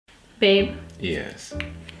Babe? Yes.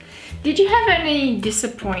 Did you have any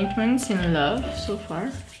disappointments in love so far?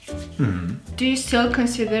 Mm-hmm. Do you still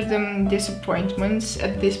consider them disappointments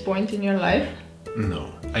at this point in your life?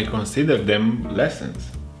 No, I consider them lessons.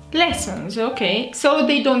 Lessons, okay. So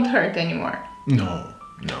they don't hurt anymore? No.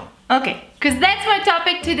 Okay, because that's my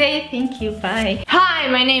topic today. Thank you, bye. Hi,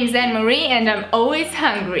 my name is Anne-Marie and I'm always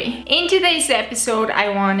hungry. In today's episode, I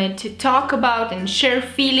wanted to talk about and share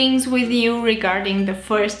feelings with you regarding the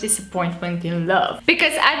first disappointment in love.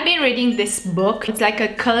 Because I've been reading this book. It's like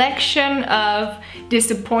a collection of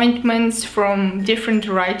disappointments from different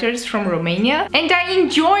writers from Romania. And I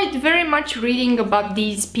enjoyed very much reading about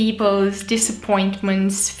these people's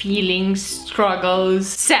disappointments, feelings, struggles,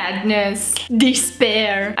 sadness,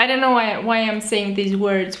 despair. I don't know why I'm saying these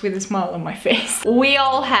words with a smile on my face. We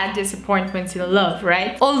all had disappointments in love,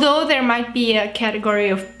 right? Although there might be a category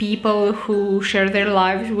of people who share their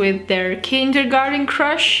lives with their kindergarten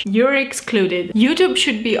crush, you're excluded. YouTube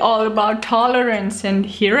should be all about tolerance, and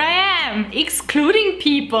here I am, excluding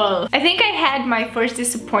people. I think I had my first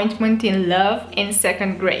disappointment in love in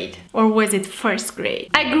 2nd grade. Or was it 1st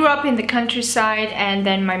grade? I grew up in the countryside and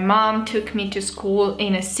then my mom took me to school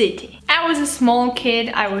in a city. I was a small kid,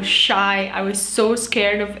 I was shy, I was so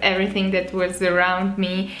scared of everything that was around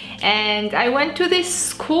me, and I went to this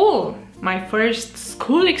school. My first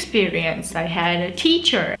school experience. I had a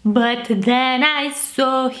teacher. But then I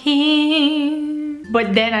saw him.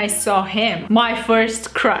 My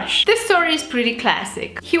first crush. This story is pretty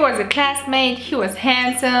classic. He was a classmate, he was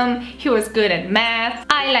handsome, he was good at math.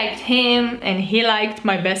 I liked him and he liked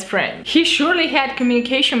my best friend. He surely had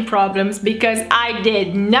communication problems because I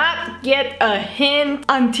did not get a hint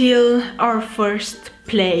until our first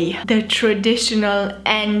play, the traditional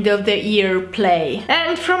end of the year play.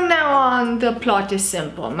 And from now on, the plot is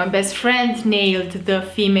simple. My best friend nailed the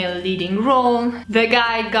female leading role. The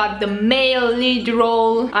guy got the male lead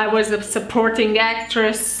role. I was a supporting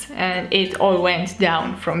actress and it all went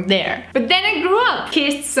down from there. But then I grew up,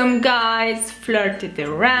 kissed some guys, flirted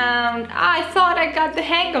around. I thought I got the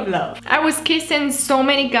hang of love. I was kissing so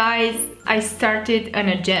many guys, I started an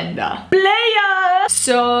agenda. Playa!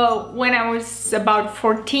 So when I was about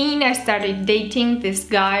 14, I started dating this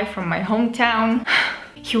guy from my hometown.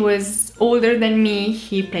 He was older than me,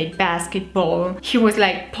 he played basketball. He was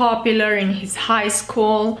like popular in his high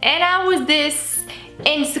school. And I was this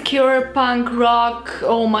insecure punk rock,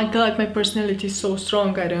 oh my god, my personality is so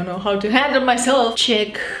strong, I don't know how to handle myself,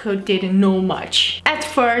 chick who didn't know much. At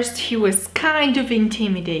first, he was kind of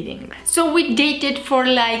intimidating. So we dated for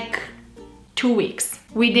like 2 weeks.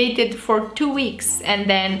 We dated for 2 weeks and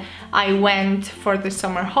then I went for the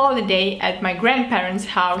summer holiday at my grandparents'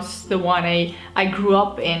 house, the one I grew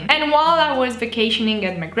up in. And while I was vacationing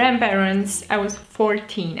at my grandparents', I was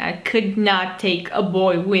 14. I could not take a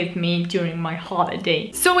boy with me during my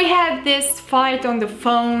holiday. So we had this fight on the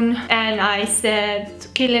phone and I said,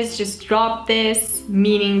 okay, let's just drop this,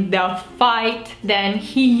 meaning the fight. Then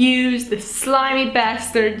the slimy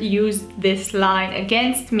bastard used this line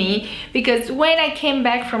against me because when I came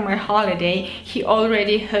back from my holiday, he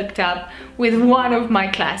already hooked up with one of my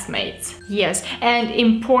classmates. Yes, and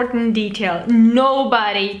important detail,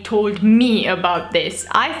 nobody told me about this.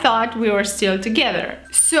 I thought we were still together.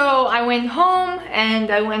 So I went home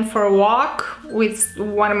and I went for a walk with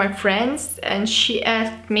one of my friends and she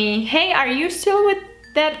asked me, hey, are you still with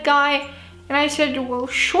that guy? And I said, well,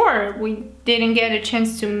 sure, we didn't get a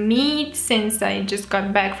chance to meet since I just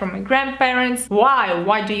got back from my grandparents. Why?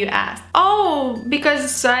 Why do you ask? Oh,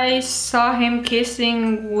 because I saw him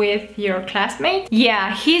kissing with your classmate?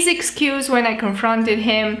 Yeah, his excuse when I confronted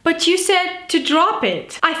him, but you said to drop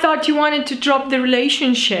it. I thought you wanted to drop the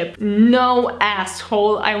relationship. No,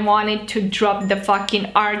 asshole, I wanted to drop the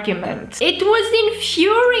fucking argument. It was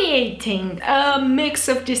infuriating. A mix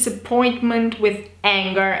of disappointment with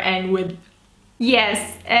anger and with...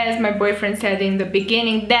 Yes, as my boyfriend said in the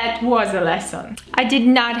beginning, that was a lesson. I did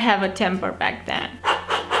not have a temper back then.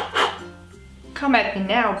 Come at me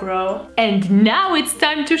now, bro. And now it's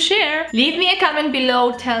time to share. Leave me a comment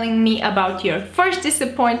below telling me about your first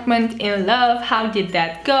disappointment in love. How did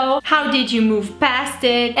that go? How did you move past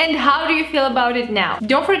it? And how do you feel about it now?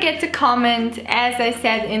 Don't forget to comment. As I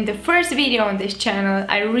said in the first video on this channel,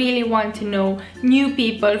 I really want to know new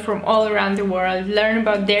people from all around the world, learn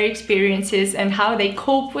about their experiences and how they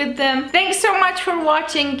cope with them. Thanks so much for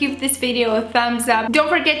watching. Give this video a thumbs up. Don't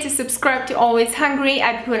forget to subscribe to Always Hungry.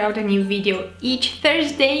 I put out a new video each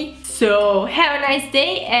Thursday. So have a nice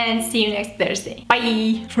day and see you next Thursday.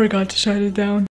 Bye! Forgot to shut it down.